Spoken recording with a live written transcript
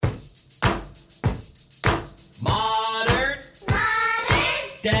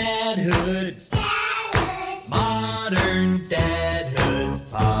Dadhood. Modern Dadhood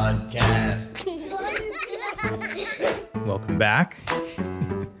Podcast. Welcome back.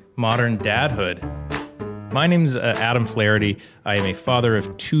 Modern Dadhood. My name's Adam Flaherty. I am a father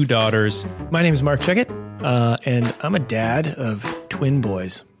of 2 daughters. My name is Mark Checkett, and I'm a dad of twin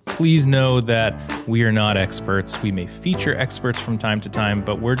boys. Please know that we are not experts. We may feature experts from time to time,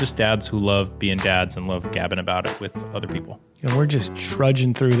 but we're just dads who love being dads and love gabbing about it with other people. And we're just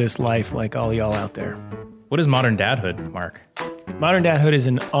trudging through this life like all y'all out there. What is modern dadhood, Mark? Modern Dadhood is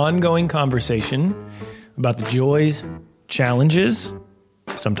an ongoing conversation about the joys, challenges,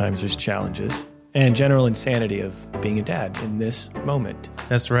 sometimes there's challenges, and general insanity of being a dad in this moment.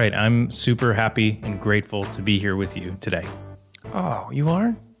 That's right. I'm super happy and grateful to be here with you today. Oh, you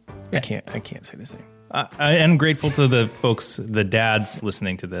are? Yeah. I can't say the same. I am grateful to the folks, the dads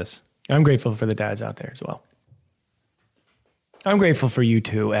listening to this. I'm grateful for the dads out there as well. I'm grateful for you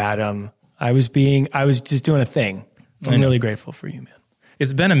too, Adam. I was just doing a thing. I'm really grateful for you, man.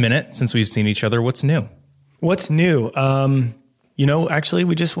 It's been a minute since we've seen each other. What's new? What's new? Actually,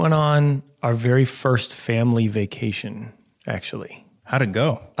 we just went on our very first family vacation, actually. How'd it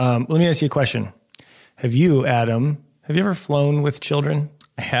go? Let me ask you a question. Have you, Adam, ever flown with children?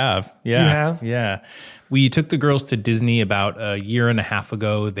 I have. Yeah. You have? Yeah. We took the girls to Disney about a year and a half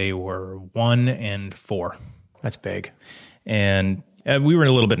ago. They were 1 and 4. That's big. And we were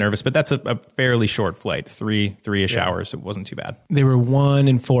a little bit nervous, but that's a fairly short flight, three-ish hours. It wasn't too bad. They were 1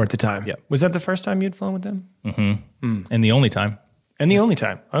 and 4 at the time. Yeah. Was that the first time you'd flown with them? Mm-hmm. And the only time. And the only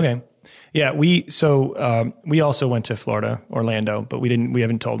time. Okay. Yeah. We also went to Florida, Orlando, but we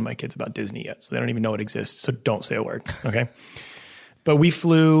haven't told my kids about Disney yet. So they don't even know it exists. So don't say a word. Okay. But we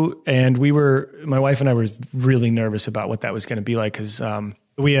flew, and my wife and I were really nervous about what that was going to be like because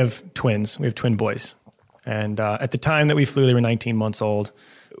we have twins. We have twin boys. And at the time that we flew, they were 19 months old.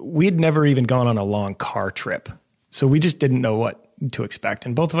 We had never even gone on a long car trip. So we just didn't know what to expect.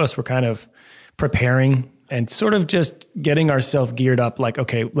 And both of us were kind of preparing and sort of just getting ourselves geared up like,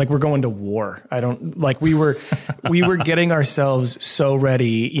 okay, like we're going to war. We were getting ourselves so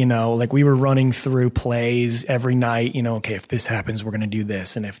ready, like we were running through plays every night, okay, if this happens, we're going to do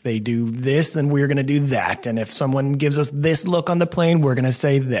this. And if they do this, then we're going to do that. And if someone gives us this look on the plane, we're going to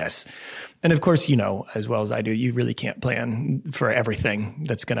say this. And of course, as well as I do, you really can't plan for everything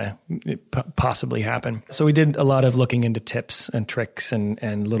that's going to possibly happen. So we did a lot of looking into tips and tricks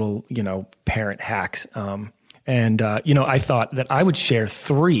and little, parent hacks. I thought that I would share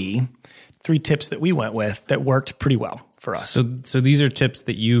three tips that we went with that worked pretty well for us. So these are tips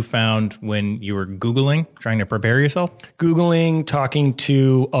that you found when you were Googling, trying to prepare yourself? Googling, talking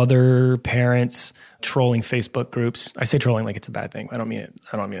to other parents, trolling Facebook groups. I say trolling like it's a bad thing. I don't mean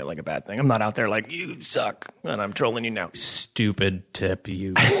it like a bad thing. I'm not out there like, you suck, and I'm trolling you now. Stupid tip,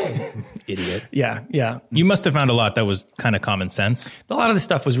 you idiot. Yeah. You must have found a lot that was kind of common sense. A lot of the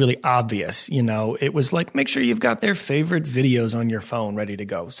stuff was really obvious. It was like, make sure you've got their favorite videos on your phone ready to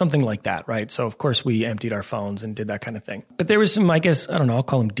go. Something like that, right? So, of course, we emptied our phones and did that kind of thing. But there was some, I guess, I don't know, I'll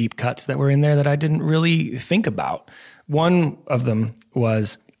call them deep cuts that were in there that I didn't really think about. One of them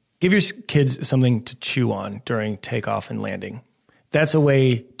was give your kids something to chew on during takeoff and landing. That's a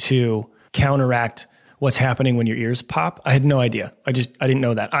way to counteract what's happening when your ears pop. I had no idea. I didn't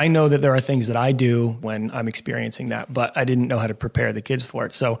know that. I know that there are things that I do when I'm experiencing that, but I didn't know how to prepare the kids for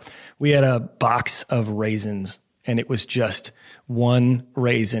it. So we had a box of raisins, and it was just one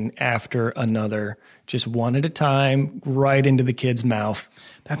raisin after another, just one at a time, right into the kid's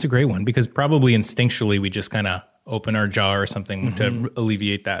mouth. That's a great one because probably instinctually we just kind of open our jaw or something to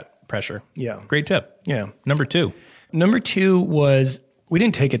alleviate that pressure. Yeah. Great tip. Yeah. Number two was, we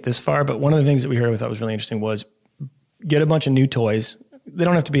didn't take it this far, but one of the things that we heard we thought was really interesting was get a bunch of new toys. They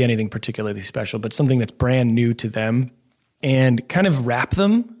don't have to be anything particularly special, but something that's brand new to them, and kind of wrap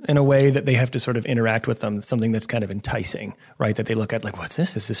them in a way that they have to sort of interact with them, something that's kind of enticing, right? That they look at like, what's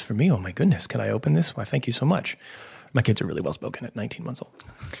this? Is this for me? Oh my goodness. Can I open this? Why, thank you so much. My kids are really well-spoken at 19 months old.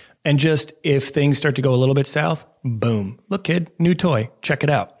 And just if things start to go a little bit south, boom. Look, kid, new toy. Check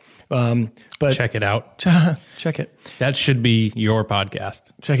it out. But check it out. Check it. That should be your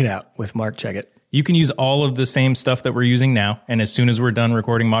podcast. Check it out with Mark Checkett. You can use all of the same stuff that we're using now. And as soon as we're done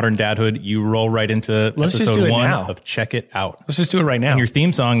recording Modern Dadhood, you roll right into episode 1 of Check It Out. Let's just do it right now. And your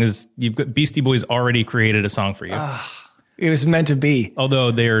theme song is, you've got Beastie Boys already created a song for you. It was meant to be.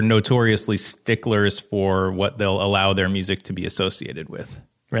 Although they are notoriously sticklers for what they'll allow their music to be associated with.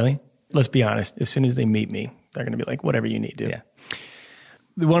 Really? Let's be honest. As soon as they meet me, they're going to be like, whatever you need, dude. Yeah.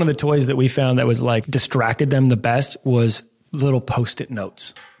 One of the toys that we found that was like distracted them the best was little Post-it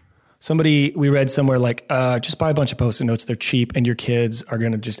notes. we read somewhere like, just buy a bunch of Post-it notes. They're cheap and your kids are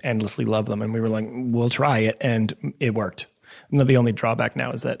going to just endlessly love them. And we were like, we'll try it. And it worked. And the only drawback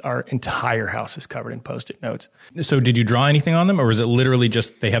now is that our entire house is covered in Post-it notes. So did you draw anything on them, or was it literally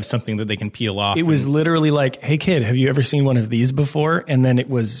just they have something that they can peel off? It was literally like, hey kid, have you ever seen one of these before? And then it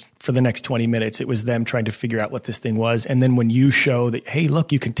was, for the next 20 minutes, it was them trying to figure out what this thing was. And then when you show that, hey,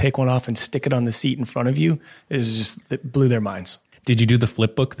 look, you can take one off and stick it on the seat in front of you, it blew their minds. Did you do the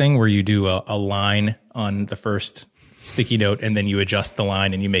flip book thing where you do a line on the first sticky note and then you adjust the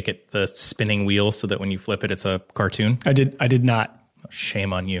line and you make it the spinning wheel so that when you flip it, it's a cartoon? I did not.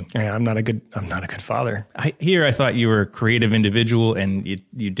 Shame on you. Yeah, I'm not a good father. I thought you were a creative individual and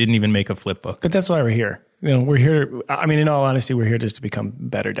you didn't even make a flip book. But that's why we're here. We're here. I mean, in all honesty, we're here just to become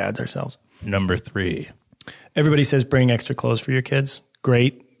better dads ourselves. Number 3. Everybody says bring extra clothes for your kids.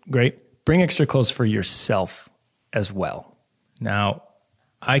 Great. Bring extra clothes for yourself as well. Now,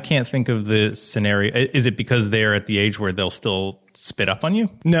 I can't think of the scenario. Is it because they're at the age where they'll still spit up on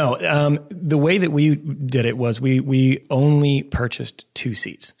you? No. The way that we did it was we only purchased 2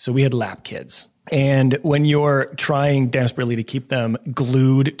 seats. So we had lap kids. And when you're trying desperately to keep them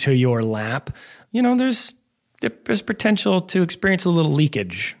glued to your lap, there's potential to experience a little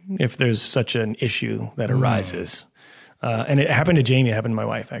leakage if there's such an issue that arises. And it happened to Jamie. It happened to my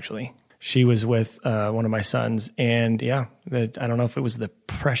wife, actually. She was with one of my sons, and I don't know if it was the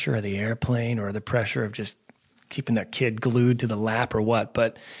pressure of the airplane or the pressure of just keeping that kid glued to the lap or what,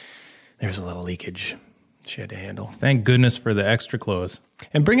 but there was a little leakage she had to handle. Thank goodness for the extra clothes.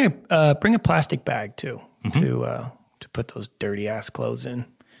 And bring a plastic bag too to put those dirty ass clothes in.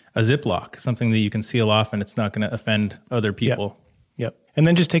 A Ziploc, something that you can seal off and it's not going to offend other people. Yep. And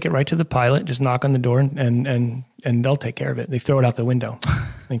then just take it right to the pilot. Just knock on the door and they'll take care of it. They throw it out the window.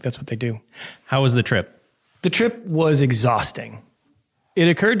 I think that's what they do. How was the trip? The trip was exhausting. It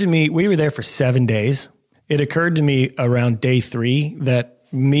occurred to me, we were there for 7 days. It occurred to me around day 3 that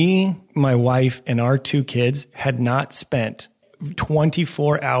me, my wife, and our 2 kids had not spent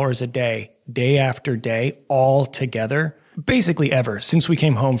 24 hours a day, day after day, all together, basically ever, since we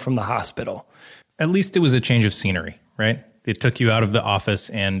came home from the hospital. At least it was a change of scenery, right? It took you out of the office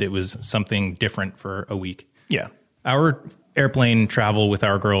and it was something different for a week. Yeah. Our airplane travel with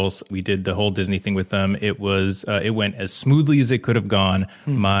our girls, we did the whole Disney thing with them. It went as smoothly as it could have gone.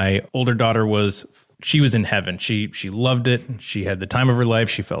 My older daughter she was in heaven. She loved it. She had the time of her life.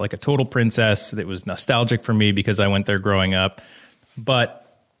 She felt like a total princess. It was nostalgic for me because I went there growing up.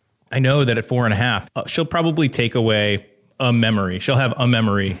 But I know that at 4.5, she'll probably take away a memory. She'll have a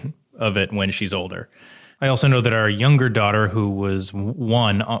memory of it when she's older. I also know that our younger daughter, who was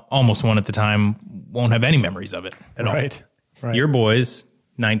almost 1 at the time, won't have any memories of it at all. Right. Your boys,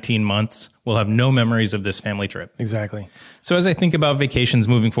 19 months, will have no memories of this family trip. Exactly. So as I think about vacations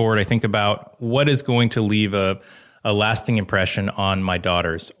moving forward, I think about what is going to leave a lasting impression on my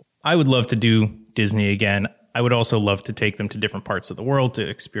daughters. I would love to do Disney again. I would also love to take them to different parts of the world to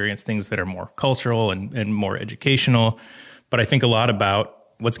experience things that are more cultural and more educational. But I think a lot about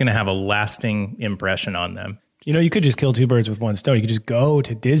what's going to have a lasting impression on them. You could just kill 2 birds with 1 stone. You could just go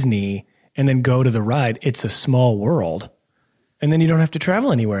to Disney and then go to the ride. It's a small world. And then you don't have to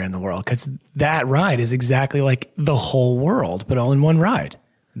travel anywhere in the world because that ride is exactly like the whole world, but all in one ride.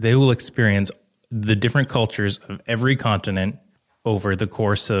 They will experience the different cultures of every continent over the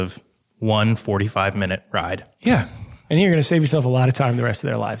course of one 45-minute ride. Yeah. And you're going to save yourself a lot of time the rest of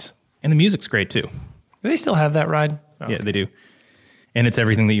their lives. And the music's great too. Do they still have that ride? Oh, yeah, they do. And it's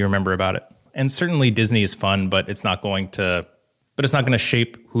everything that you remember about it. And certainly Disney is fun, but it's not going to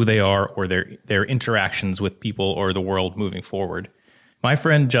shape who they are or their interactions with people or the world moving forward. My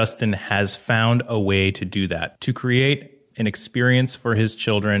friend Justin has found a way to do that, to create an experience for his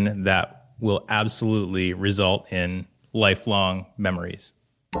children that will absolutely result in lifelong memories.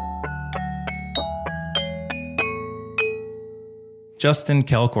 Justin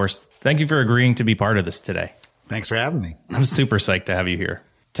Kelcourse, thank you for agreeing to be part of this today. Thanks for having me. I'm super psyched to have you here.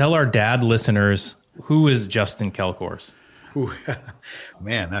 Tell our dad listeners, who is Justin Kelcourse? Ooh,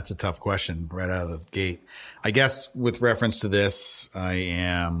 man, that's a tough question right out of the gate. I guess with reference to this, I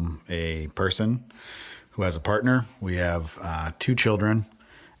am a person who has a partner. We have 2 children,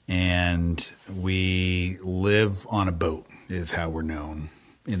 and we live on a boat is how we're known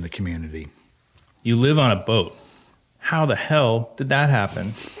in the community. You live on a boat. How the hell did that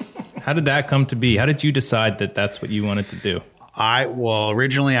happen? How did that come to be? How did you decide that that's what you wanted to do?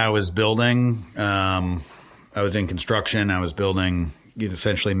 Originally I was building, I was in construction. I was building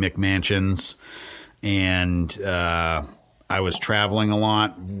essentially McMansions, and I was traveling a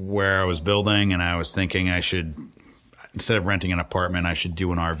lot where I was building, and I was thinking I should instead of renting an apartment, I should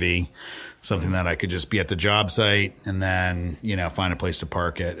do an RV, something that I could just be at the job site and then, find a place to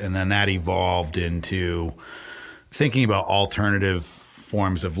park it. And then that evolved into thinking about alternative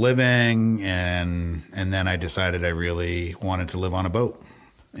forms of living. And then I decided I really wanted to live on a boat.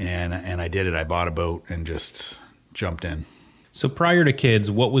 And I did it. I bought a boat and just jumped in. So prior to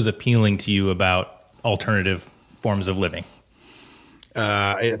kids, what was appealing to you about alternative forms of living?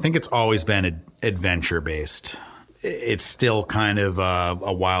 I think it's always been adventure-based. It's still kind of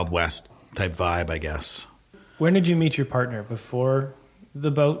a Wild West type vibe, I guess. When did you meet your partner? Before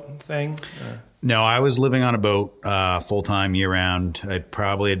the boat thing? No, I was living on a boat full-time, year-round. I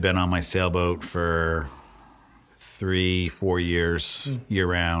probably had been on my sailboat for 3-4 years,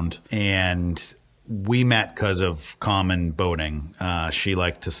 year-round. And we met because of common boating. She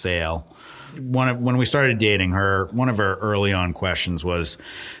liked to sail. When we started dating her, one of her early on questions was,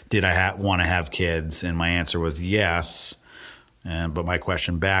 did I want to have kids? And my answer was yes. But my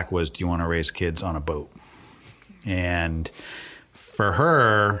question back was, do you want to raise kids on a boat? And for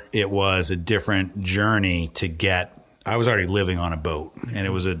her, it was a different journey to get. I was already living on a boat, and it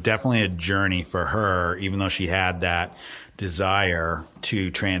was definitely a journey for her, even though she had that desire to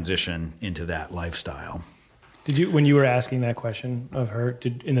transition into that lifestyle. Did you, when you were asking that question of her,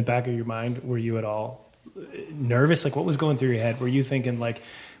 in the back of your mind, were you at all nervous? Like, what was going through your head? Were you thinking, like,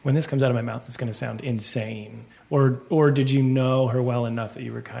 when this comes out of my mouth, it's going to sound insane? Or did you know her well enough that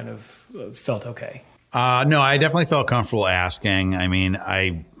you were kind of felt okay? No, I definitely felt comfortable asking. I mean,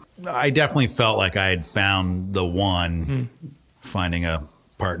 I definitely felt like I had found the one. Finding a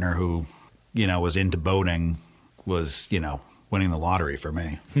partner who, was into boating was, winning the lottery for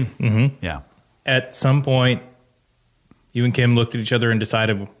me. Yeah. At some point, you and Kim looked at each other and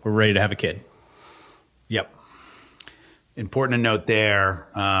decided we're ready to have a kid. Yep. Important to note there,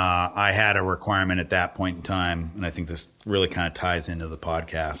 I had a requirement at that point in time, and I think this really kind of ties into the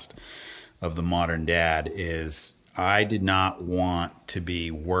podcast of the modern dad, is I did not want to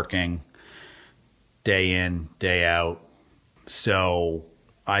be working day in, day out. So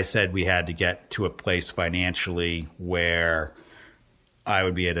I said we had to get to a place financially where I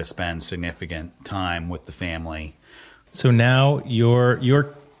would be able to spend significant time with the family. So now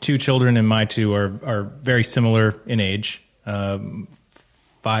your 2 children and my 2 are very similar in age,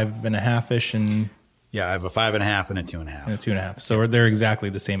 5.5-ish and yeah, I have a 5.5 and a 2.5. and a 2.5. So they're exactly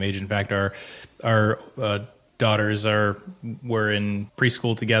the same age. In fact, our daughters were in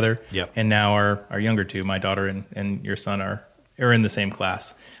preschool together. Yep. And now our younger 2, my daughter and your son, are in the same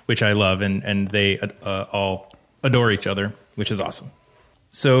class, which I love, and they all adore each other, which is awesome.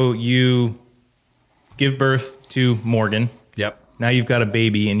 So you give birth to Morgan. Yep. Now you've got a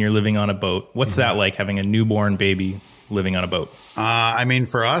baby and you're living on a boat. What's that like, having a newborn baby living on a boat? I mean,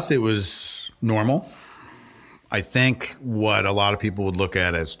 for us, it was normal. I think what a lot of people would look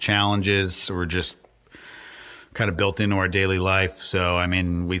at as challenges were just kind of built into our daily life. So, I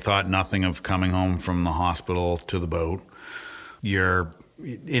mean, we thought nothing of coming home from the hospital to the boat. You're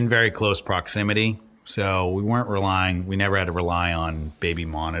in very close proximity. So we never had to rely on baby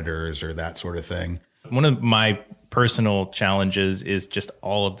monitors or that sort of thing. One of my personal challenges is just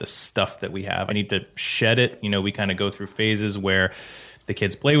all of the stuff that we have. I need to shed it. We kind of go through phases where the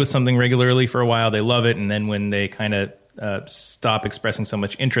kids play with something regularly for a while. They love it. And then when they kind of stop expressing so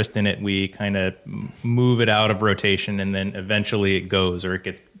much interest in it, we kind of move it out of rotation. And then eventually it goes, or it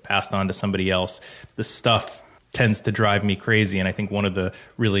gets passed on to somebody else. The stuff tends to drive me crazy. And I think one of the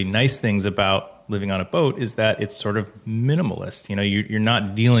really nice things about living on a boat is that it's sort of minimalist. You're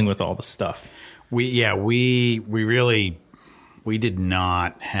not dealing with all the stuff. We did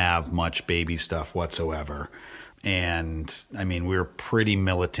not have much baby stuff whatsoever. And I mean, we were pretty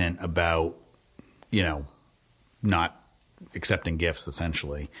militant about, not accepting gifts,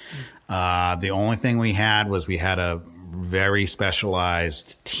 essentially. The only thing we had a very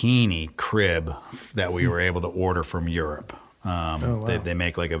specialized teeny crib that we were able to order from Europe. Wow. They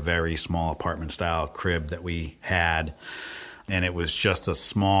make like a very small apartment style crib that we had. And it was just a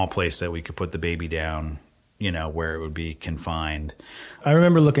small place that we could put the baby down, where it would be confined. I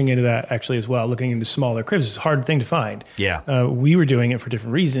remember looking into that actually as well, looking into smaller cribs. It's a hard thing to find. Yeah. We were doing it for a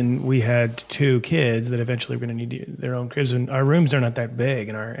different reason. We had 2 kids that eventually were going to need their own cribs, and our rooms are not that big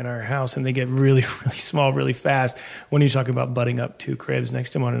in our house, and they get really, really small really fast when you talk about butting up 2 cribs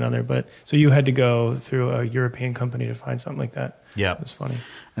next to one another. But so you had to go through a European company to find something like that. Yeah. That's funny.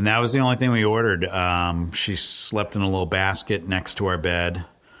 And that was the only thing we ordered. She slept in a little basket next to our bed,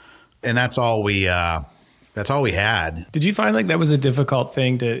 and that's all we had. Did you find like that was a difficult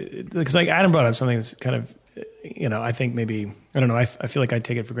thing because like Adam brought up something that's kind of I think maybe, I don't know, I feel like I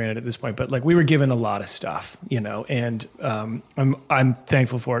take it for granted at this point, but like we were given a lot of stuff, and I'm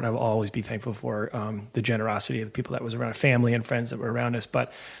thankful for it. And I will always be thankful for the generosity of the people that was around, family and friends that were around us.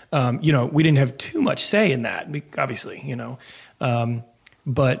 But, we didn't have too much say in that, obviously,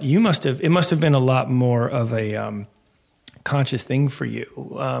 but it must have been a lot more of a conscious thing for you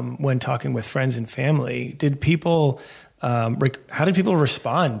when talking with friends and family. Did people, how did people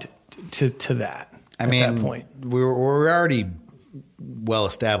respond to that? At that point, we're already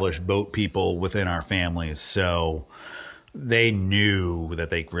well-established boat people within our families, so they knew that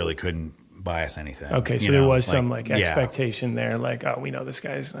they really couldn't buy us anything. Okay, so there was some expectation there, like, oh, we know this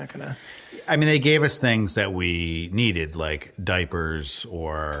guy's not gonna. I mean, they gave us things that we needed, like diapers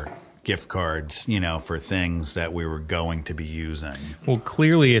or gift cards, for things that we were going to be using. Well,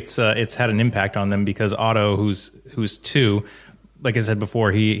 clearly it's had an impact on them because Otto, who's 2. Like I said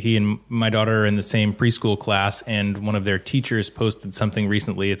before, he and my daughter are in the same preschool class, and one of their teachers posted something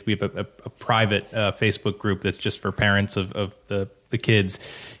recently. We have a private Facebook group that's just for parents of the kids.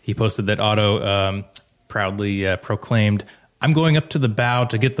 He posted that Otto proudly proclaimed, "I'm going up to the bow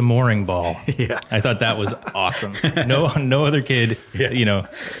to get the mooring ball." Yeah, I thought that was awesome. No other kid,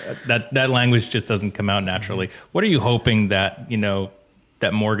 that language just doesn't come out naturally. What are you hoping that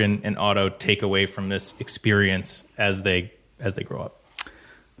that Morgan and Otto take away from this experience as they grow up?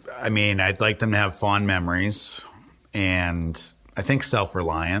 I mean, I'd like them to have fond memories, and I think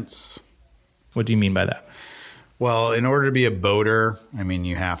self-reliance. What do you mean by that? Well, in order to be a boater, I mean,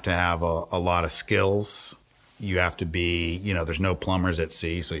 you have to have a lot of skills. You have to be, there's no plumbers at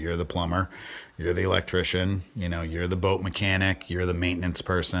sea, so you're the plumber, you're the electrician, you're the boat mechanic, you're the maintenance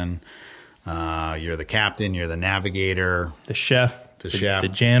person, you're the captain, you're the navigator, the chef, the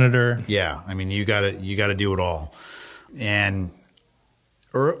janitor. Yeah, I mean, you got to do it all. And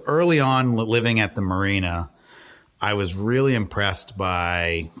early on, living at the marina, I was really impressed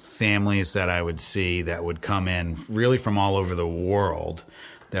by families that I would see that would come in really from all over the world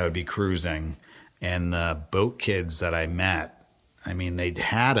that would be cruising. And the boat kids that I met, I mean, they'd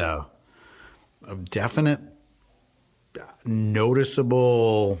had a definite,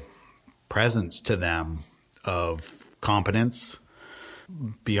 noticeable presence to them of competence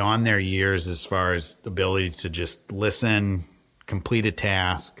beyond their years as far as ability to just listen, complete a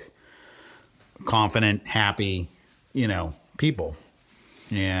task, confident, happy, people.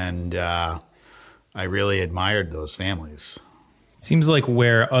 And I really admired those families. Seems like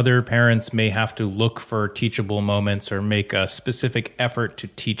where other parents may have to look for teachable moments or make a specific effort to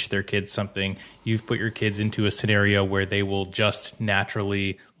teach their kids something, you've put your kids into a scenario where they will just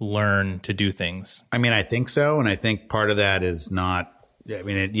naturally learn to do things. I mean, I think so. And I think part of that is not,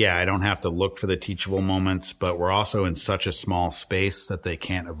 I don't have to look for the teachable moments, but we're also in such a small space that they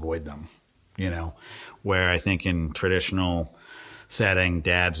can't avoid them, where I think in traditional setting,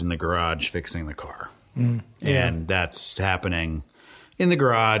 dad's in the garage fixing the car. And that's happening in the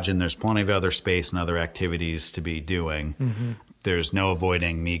garage, and there's plenty of other space and other activities to be doing. Mm-hmm. There's no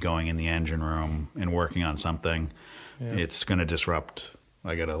avoiding me going in the engine room and working on something. Yeah. It's going to disrupt.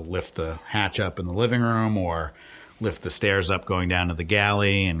 I got to lift the hatch up in the living room or lift the stairs up going down to the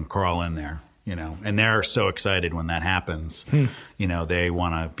galley and crawl in there, and they're so excited when that happens. They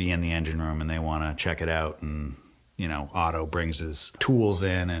want to be in the engine room and they want to check it out. And, Otto brings his tools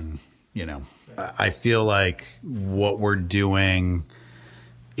in and, I feel like what we're doing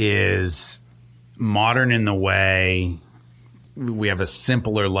is modern in the way we have a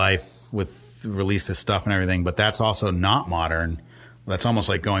simpler life with the release of stuff and everything, but that's also not modern. That's almost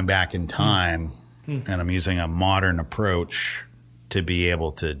like going back in time, and I'm using a modern approach to be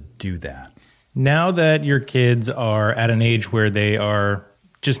able to do that. Now that your kids are at an age where they are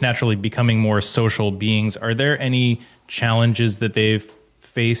just naturally becoming more social beings, are there any challenges that they've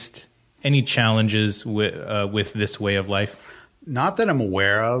faced? Any challenges with this way of life? Not that I'm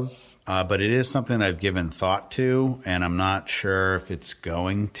aware of, but it is something I've given thought to, and I'm not sure if it's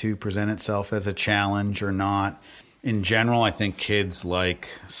going to present itself as a challenge or not. In general, I think kids like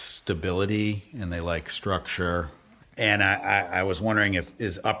stability and they like structure. And I was wondering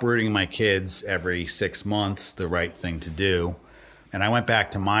is uprooting my kids every 6 months the right thing to do? And I went back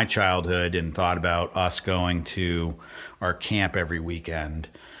to my childhood and thought about us going to our camp every weekend.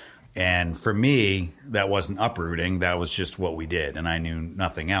 And for me, that wasn't uprooting. That was just what we did. And I knew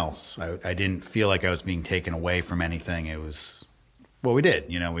nothing else. I didn't feel like I was being taken away from anything. It was what we did.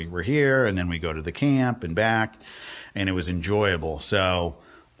 We were here and then we go to the camp and back, and it was enjoyable. So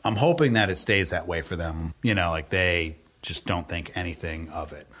I'm hoping that it stays that way for them. Like they just don't think anything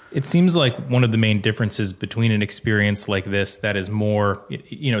of it. It seems like one of the main differences between an experience like this that is more,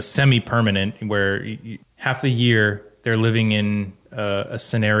 semi-permanent, where half the year they're living in a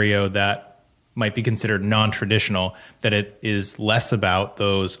scenario that might be considered non-traditional, that it is less about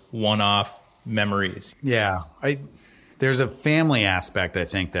those one-off memories. Yeah. There's a family aspect, I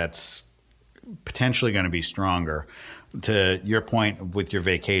think, that's potentially going to be stronger. To your point with your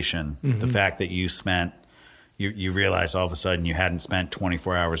vacation, the fact that you spent, you realize all of a sudden you hadn't spent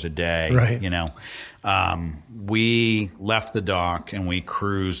 24 hours a day, right. We left the dock and we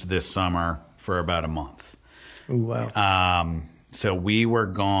cruised this summer for about a month. Ooh, wow. So we were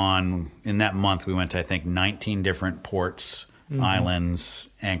gone in that month. We went to, I think, 19 different ports, islands,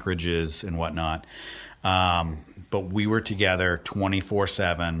 anchorages, and whatnot. But we were together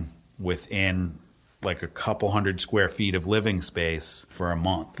 24/7 within like a couple hundred square feet of living space for a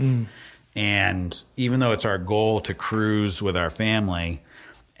month. And even though it's our goal to cruise with our family,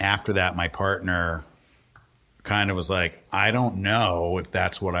 after that, my partner kind of was like, I don't know if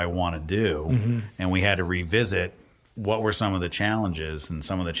that's what I want to do. And we had to revisit what were some of the challenges. And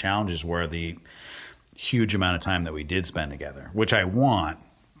some of the challenges were the huge amount of time that we did spend together, which I want,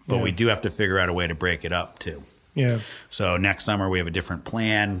 but we do have to figure out a way to break it up too. Yeah. So next summer we have a different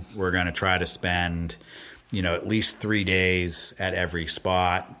plan. We're going to try to spend, at least 3 days at every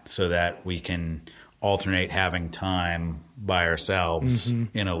spot so that we can alternate having time by ourselves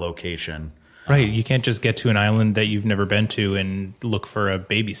in a location. Right. You can't just get to an island that you've never been to and look for a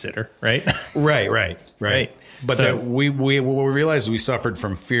babysitter, right? Right. But So- we realized we suffered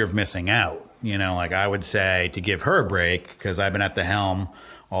from fear of missing out. Like I would say to give her a break, because I've been at the helm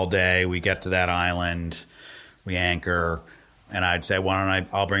all day. We get to that island, we anchor, and I'd say,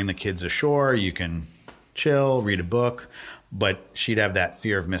 I'll bring the kids ashore. You can chill, read a book. But she'd have that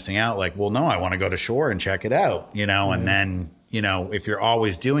fear of missing out. Like, well, no, I want to go to shore and check it out, and then, if you're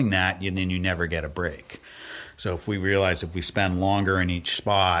always doing that, then you never get a break. So if we realize if we spend longer in each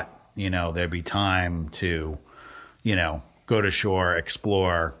spot, there'd be time to, go to shore,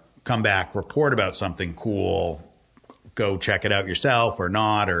 explore, come back, report about something cool, go check it out yourself or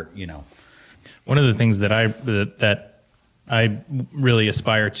not, or. One of the things that I really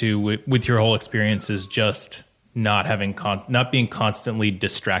aspire to with your whole experience is just not being constantly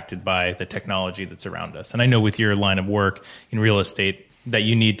distracted by the technology that's around us. And I know with your line of work in real estate that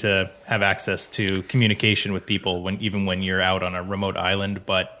you need to have access to communication with people even when you're out on a remote island.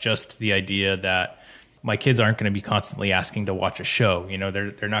 But just the idea that my kids aren't going to be constantly asking to watch a show.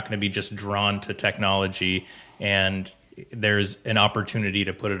 They're not going to be just drawn to technology, and there's an opportunity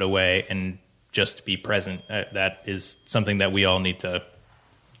to put it away and just be present. That is something that we all need to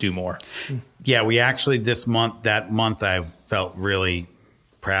do more. Yeah, we actually that month I felt really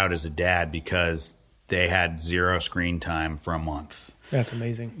proud as a dad because they had 0 screen time for a month. That's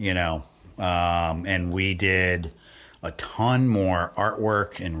amazing. And we did a ton more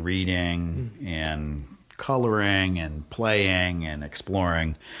artwork and reading and coloring and playing and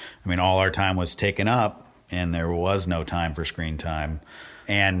exploring. I mean, all our time was taken up and there was no time for screen time.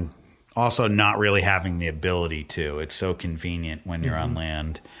 And also not really having the ability to. It's so convenient when you're on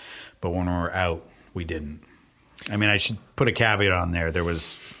land. But when we were out, we didn't. I mean, I should put a caveat on there. There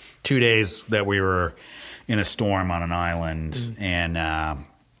was 2 days that we were in a storm on an island, and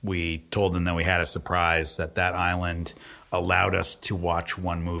we told them that we had a surprise, that island allowed us to watch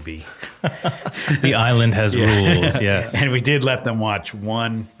one movie. The island has rules, yes. And we did let them watch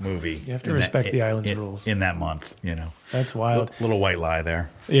one movie. You have to respect the island's rules. In that month, That's wild. Little white lie there.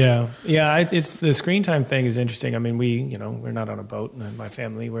 Yeah. It's the screen time thing is interesting. I mean, we're not on a boat, and my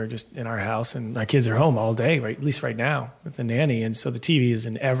family, we're just in our house, and our kids are home all day, right? At least right now with the nanny, and so the TV is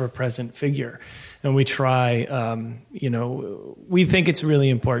an ever-present figure. And we try, we think it's really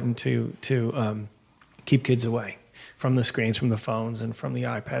important to keep kids away from the screens, from the phones, and from the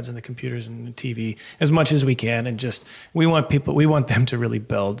iPads and the computers and the TV as much as we can. And just, we want them to really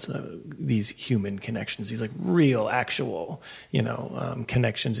build these human connections, these like real, actual,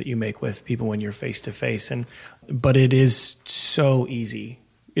 connections that you make with people when you're face to face. But it is so easy.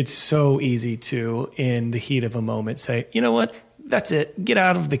 It's so easy to, in the heat of a moment, say, you know what? That's it. Get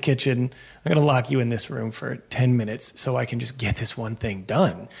out of the kitchen. I'm going to lock you in this room for 10 minutes so I can just get this one thing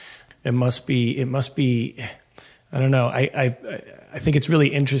done. It must be, I don't know. I think it's really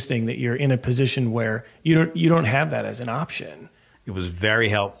interesting that you're in a position where you don't have that as an option. It was very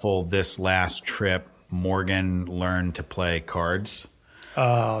helpful this last trip. Morgan learned to play cards.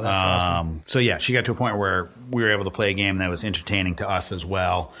 Oh, that's awesome. So yeah, she got to a point where we were able to play a game that was entertaining to us as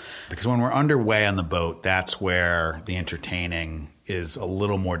well. Because when we're underway on the boat, that's where the entertaining is a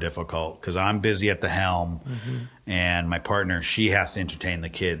little more difficult because I'm busy at the helm And my partner, she has to entertain the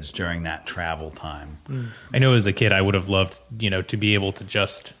kids during that travel time. I know as a kid, I would have loved, to be able to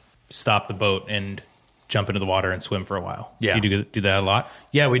just stop the boat and jump into the water and swim for a while. Yeah. Do you do that a lot?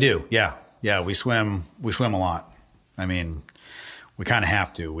 Yeah, we do. Yeah. We swim a lot. I mean, we kind of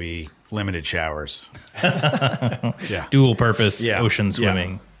have to. We limited showers. Yeah. Dual purpose ocean Yeah.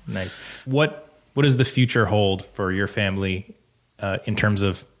 swimming. Nice. What does the future hold for your family in terms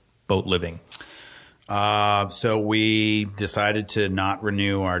of boat living? So we decided to not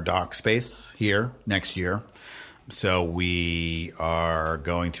renew our dock space here next year. So we are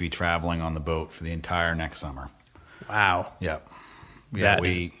going to be traveling on the boat for the entire next summer. Wow. Yep. Yeah,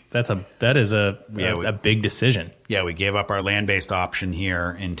 that is a big decision. Yeah, we gave up our land-based option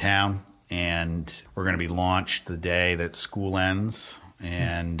here in town, and we're going to be launched the day that school ends,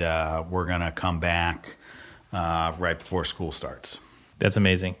 and we're going to come back right before school starts. That's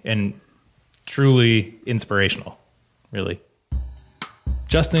amazing and truly inspirational, really.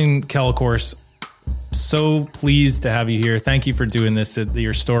 Justin Kellecourse, so pleased to have you here. Thank you for doing this.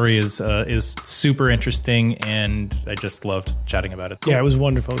 Your story is super interesting, and I just loved chatting about it. Yeah, it was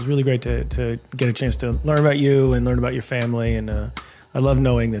wonderful. It was really great to get a chance to learn about you and learn about your family. And I love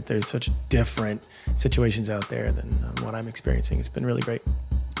knowing that there's such different situations out there than what I'm experiencing. It's been really great.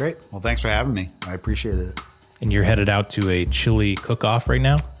 Great. Well, thanks for having me. I appreciate it. And you're headed out to a chili cook-off right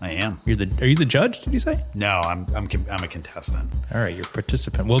now? I am. Are you the judge, did you say? No, I'm a contestant. All right, you're a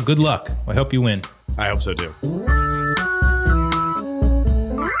participant. Well, good luck. I hope you win. I hope so too.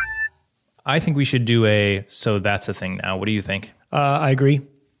 I think we should do so that's a thing now. What do you think? I agree.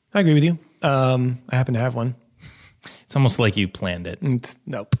 I agree with you. I happen to have one. It's almost like you planned it.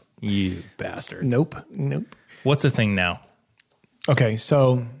 Nope. You bastard. Nope. What's a thing now? Okay,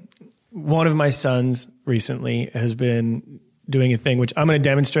 so one of my sons recently has been doing a thing, which I'm going to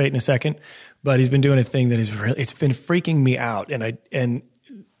demonstrate in a second, but he's been doing a thing that is really, it's been freaking me out. And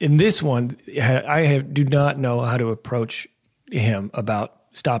in this one, I do not know how to approach him about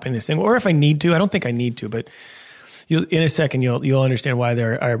stopping this thing, or if I need to. I don't think I need to, but in a second, you'll understand why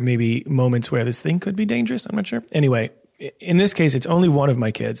there are maybe moments where this thing could be dangerous. I'm not sure. Anyway, in this case, it's only one of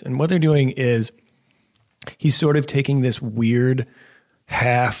my kids. And what they're doing is he's sort of taking this weird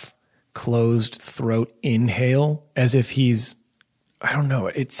half closed throat inhale as if he's, I don't know,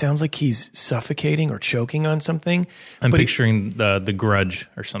 it sounds like he's suffocating or choking on something. I'm picturing the Grudge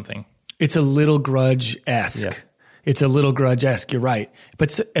or something. It's a little Grudge-esque. Yeah. It's a little Grudge-esque, you're right.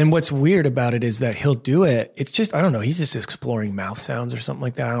 And what's weird about it is that he'll do it. It's just, I don't know, he's just exploring mouth sounds or something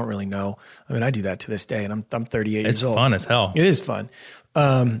like that. I don't really know. I mean, I do that to this day, and I'm 38 years old. It's fun as hell. It is fun.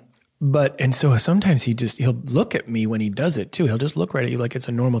 And so sometimes he'll look at me when he does it too. He'll just look right at you like it's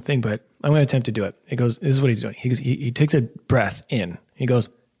a normal thing, but I'm going to attempt to do it. He goes, this is what he's doing. He takes a breath in. He goes,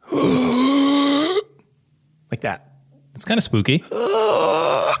 like that. It's kind of spooky.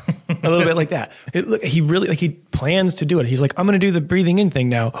 A little bit like that. He plans to do it. He's like, I'm going to do the breathing in thing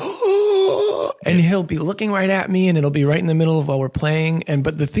now. And he'll be looking right at me, and it'll be right in the middle of while we're playing.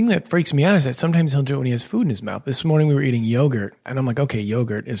 But the thing that freaks me out is that sometimes he'll do it when he has food in his mouth. This morning we were eating yogurt, and I'm like, okay,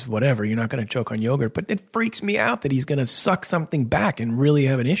 yogurt is whatever. You're not going to choke on yogurt. But it freaks me out that he's going to suck something back and really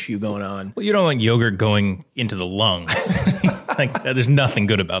have an issue going on. Well, you don't want yogurt going into the lungs. There's nothing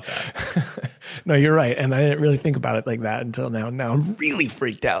good about that. No, you're right. And I didn't really think about it like that until now. Now I'm really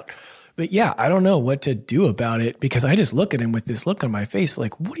freaked out. But yeah, I don't know what to do about it because I just look at him with this look on my face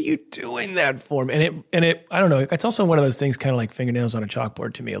like, what are you doing that for? And it I don't know. It's also one of those things kind of like fingernails on a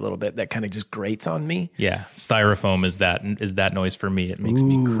chalkboard to me a little bit that kind of just grates on me. Yeah. Styrofoam is that noise for me. It makes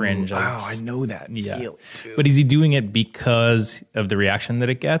me cringe. Wow, I know that feeling too. But is he doing it because of the reaction that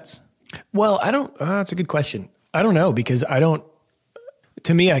it gets? Well, I don't, that's a good question. I don't know because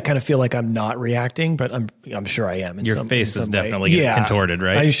to me, I kind of feel like I'm not reacting, but I'm sure I am. Your face is definitely contorted,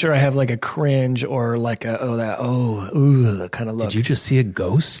 right? I'm sure I have like a cringe or like kind of look. Did you just see a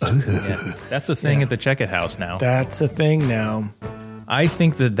ghost? Yeah. That's a thing at the Check It House now. That's a thing now. I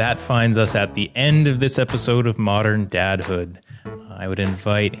think that finds us at the end of this episode of Modern Dadhood. I would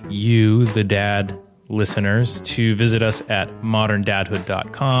invite you, the dad listeners, to visit us at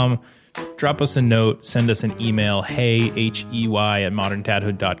moderndadhood.com. Drop us a note, send us an email,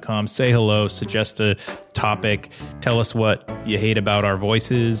 hey@moderndadhood.com. Say hello, suggest a topic, tell us what you hate about our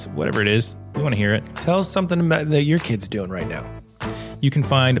voices, whatever it is. We want to hear it. Tell us something about that your kid's doing right now. You can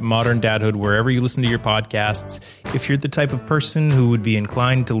find Modern Dadhood wherever you listen to your podcasts. If you're the type of person who would be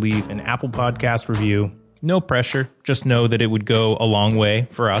inclined to leave an Apple Podcast review, no pressure. Just know that it would go a long way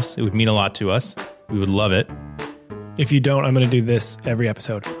for us. It would mean a lot to us. We would love it. If you don't, I'm going to do this every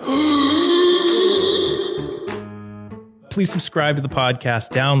episode. please subscribe to the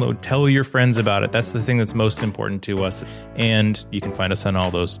podcast, download, tell your friends about it. That's the thing that's most important to us. And you can find us on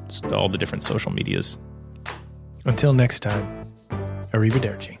all the different social medias. Until next time,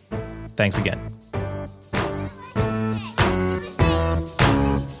 arrivederci. Thanks again.